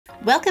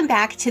Welcome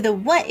back to the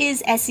What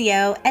is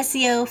SEO?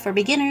 SEO for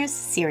Beginners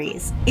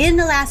series. In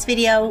the last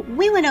video,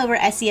 we went over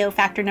SEO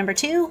factor number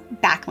 2,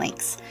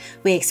 backlinks.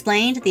 We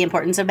explained the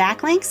importance of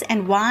backlinks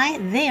and why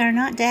they are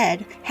not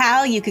dead,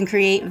 how you can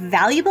create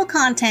valuable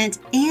content,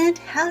 and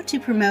how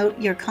to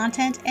promote your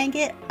content and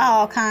get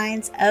all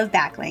kinds of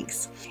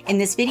backlinks. In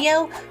this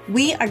video,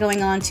 we are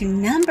going on to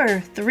number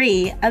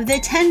 3 of the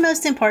 10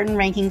 most important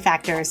ranking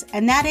factors,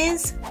 and that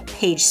is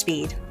page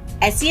speed.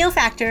 SEO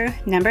factor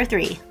number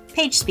 3,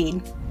 page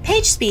speed.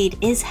 Page speed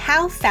is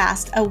how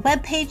fast a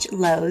web page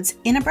loads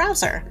in a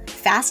browser.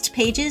 Fast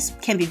pages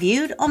can be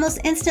viewed almost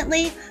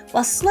instantly,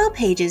 while slow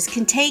pages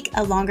can take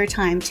a longer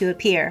time to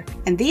appear.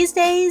 And these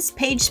days,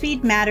 page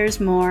speed matters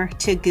more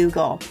to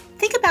Google.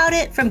 Think about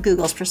it from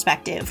Google's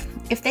perspective.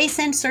 If they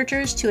send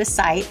searchers to a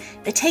site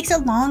that takes a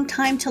long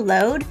time to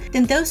load,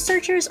 then those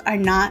searchers are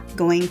not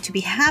going to be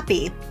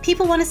happy.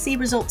 People want to see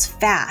results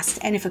fast,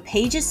 and if a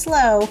page is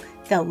slow,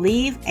 they'll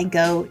leave and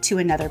go to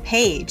another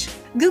page.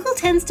 Google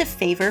tends to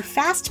favor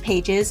fast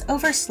pages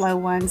over slow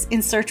ones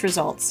in search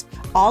results.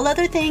 All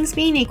other things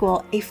being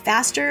equal, a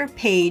faster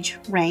page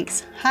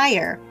ranks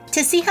higher.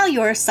 To see how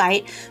your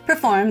site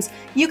performs,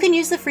 you can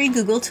use the free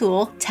Google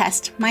tool,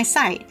 Test My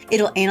Site.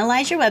 It'll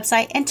analyze your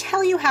website and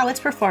tell you how it's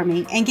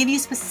performing and give you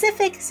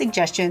specific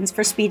suggestions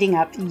for speeding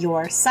up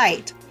your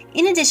site.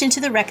 In addition to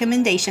the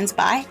recommendations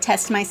by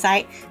Test My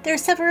Site, there are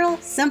several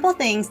simple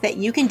things that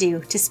you can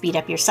do to speed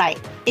up your site.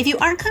 If you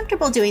aren't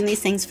comfortable doing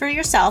these things for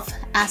yourself,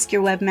 ask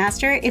your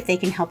webmaster if they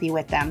can help you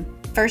with them.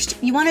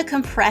 First, you want to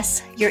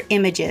compress your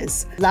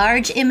images.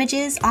 Large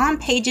images on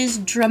pages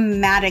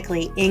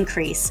dramatically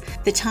increase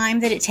the time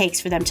that it takes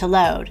for them to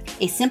load.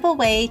 A simple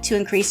way to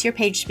increase your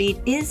page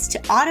speed is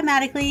to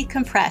automatically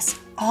compress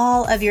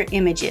all of your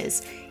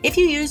images. If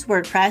you use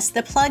WordPress,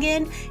 the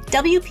plugin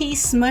WP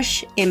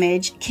Smush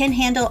image can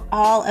handle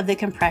all of the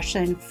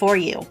compression for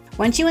you.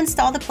 Once you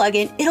install the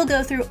plugin, it'll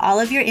go through all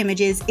of your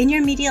images in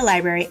your media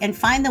library and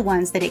find the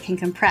ones that it can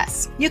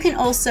compress. You can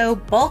also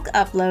bulk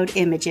upload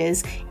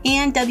images,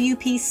 and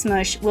WP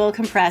Smush will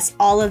compress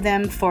all of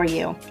them for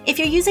you. If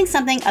you're using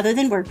something other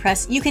than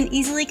WordPress, you can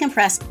easily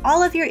compress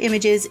all of your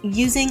images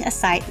using a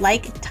site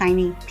like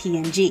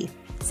TinyPNG.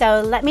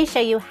 So let me show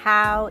you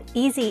how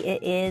easy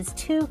it is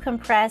to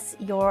compress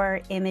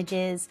your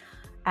images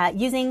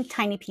using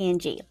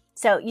TinyPNG.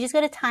 So you just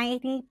go to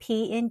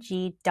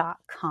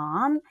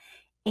tinypng.com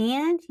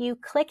and you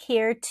click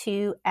here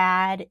to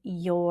add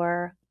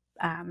your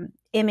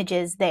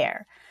images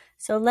there.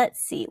 So let's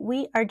see,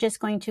 we are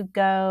just going to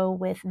go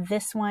with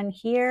this one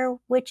here,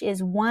 which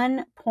is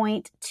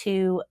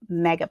 1.2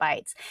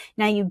 megabytes.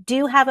 Now you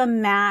do have a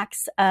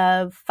max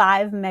of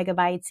 5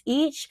 megabytes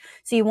each,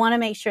 so you want to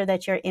make sure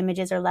that your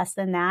images are less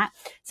than that.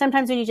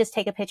 Sometimes when you just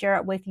take a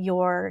picture with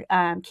your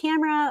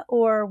camera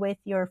or with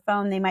your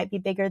phone, they might be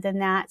bigger than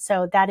that.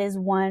 So that is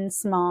one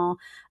small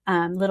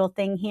little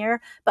thing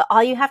here, but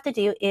all you have to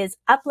do is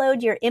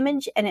upload your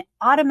image and it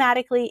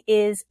automatically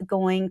is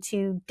going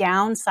to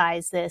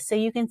downsize this. So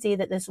you can see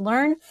that this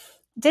Learn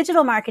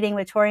Digital Marketing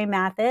with Tori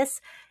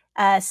Mathis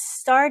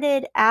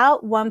started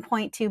out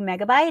 1.2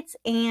 megabytes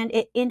and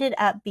it ended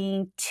up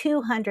being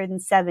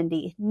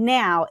 270.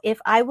 Now, if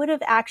I would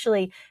have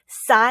actually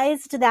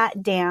sized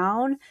that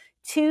down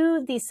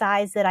to the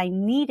size that I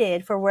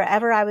needed for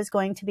wherever I was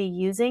going to be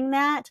using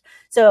that.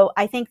 So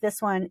I think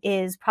this one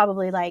is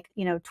probably like,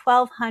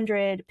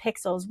 1200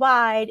 pixels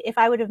wide. If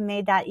I would have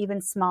made that even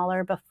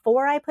smaller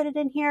before I put it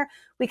in here,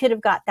 we could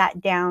have got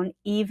that down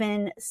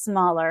even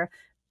smaller.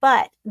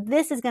 But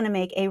this is going to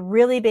make a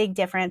really big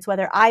difference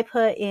whether I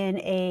put in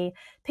a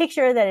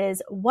picture that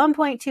is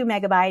 1.2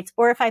 megabytes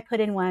or if I put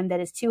in one that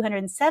is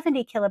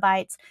 270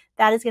 kilobytes,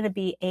 that is going to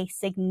be a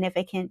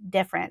significant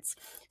difference.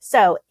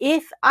 So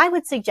if I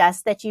would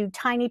suggest that you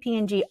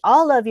TinyPNG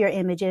all of your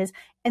images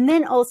and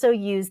then also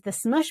use the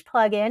Smush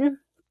plugin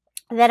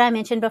that I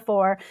mentioned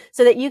before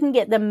so that you can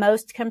get the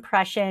most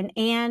compression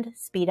and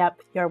speed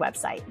up your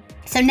website.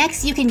 So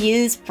next you can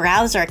use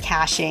browser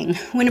caching.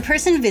 When a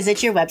person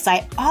visits your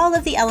website, all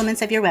of the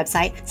elements of your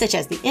website, such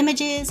as the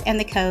images and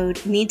the code,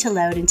 need to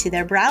load into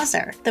their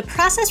browser. The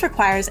process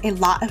requires a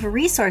lot of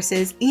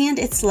resources and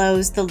it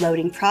slows the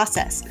loading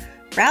process.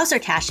 Browser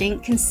caching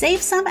can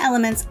save some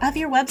elements of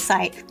your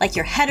website, like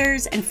your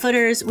headers and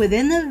footers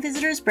within the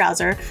visitor's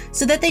browser,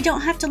 so that they don't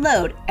have to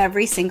load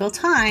every single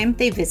time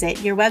they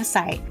visit your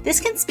website. This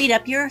can speed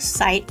up your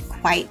site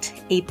quite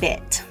a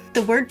bit. The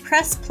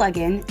WordPress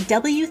plugin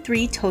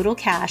W3 Total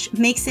Cache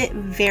makes it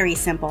very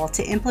simple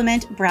to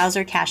implement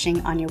browser caching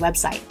on your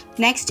website.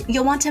 Next,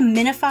 you'll want to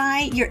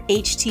minify your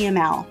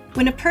HTML.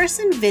 When a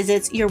person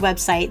visits your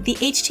website, the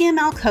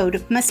HTML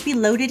code must be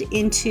loaded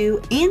into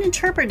and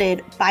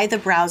interpreted by the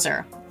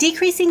browser.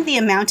 Decreasing the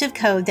amount of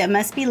code that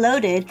must be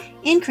loaded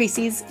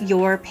increases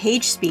your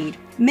page speed.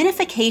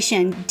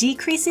 Minification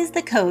decreases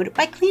the code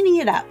by cleaning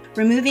it up,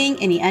 removing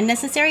any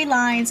unnecessary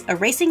lines,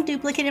 erasing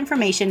duplicate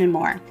information, and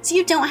more. So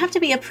you don't have to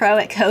be a pro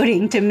at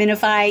coding to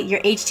minify your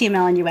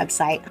HTML on your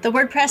website. The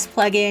WordPress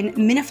plugin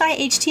Minify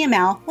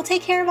HTML will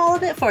take care of all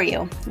of it for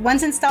you.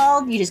 Once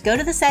installed, you just go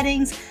to the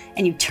settings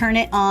and you turn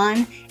it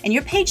on, and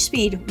your page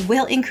speed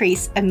will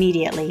increase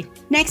immediately.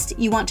 Next,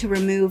 you want to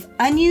remove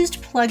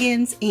unused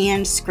plugins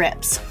and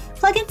scripts.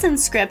 Plugins and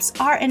scripts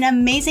are an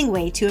amazing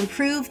way to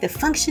improve the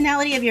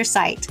functionality of your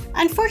site.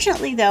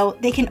 Unfortunately though,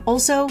 they can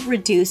also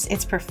reduce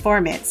its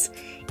performance.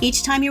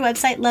 Each time your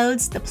website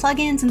loads, the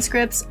plugins and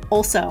scripts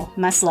also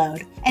must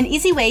load. An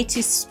easy way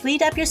to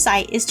speed up your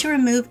site is to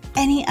remove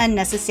any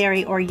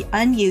unnecessary or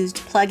unused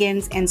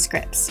plugins and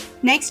scripts.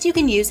 Next, you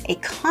can use a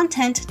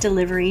content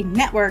delivery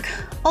network,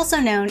 also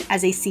known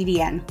as a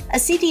CDN. A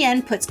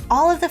CDN puts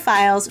all of the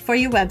files for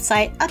your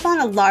website up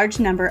on a large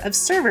number of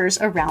servers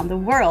around the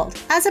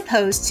world, as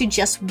opposed to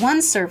just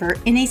one server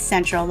in a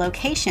central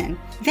location.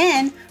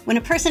 Then, when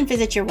a person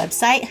visits your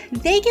website,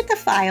 they get the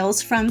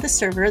files from the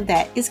server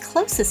that is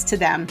closest to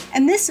them.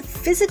 And this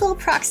physical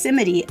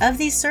proximity of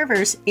these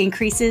servers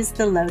increases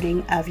the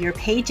loading of your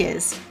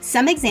pages.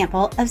 Some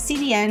example of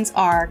CDNs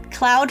are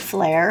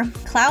Cloudflare,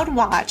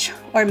 CloudWatch,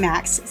 or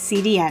Max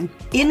CDN.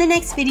 In the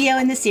next video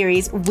in the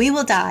series, we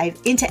will dive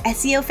into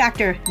SEO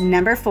factor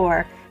number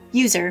 4,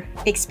 user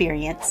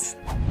experience.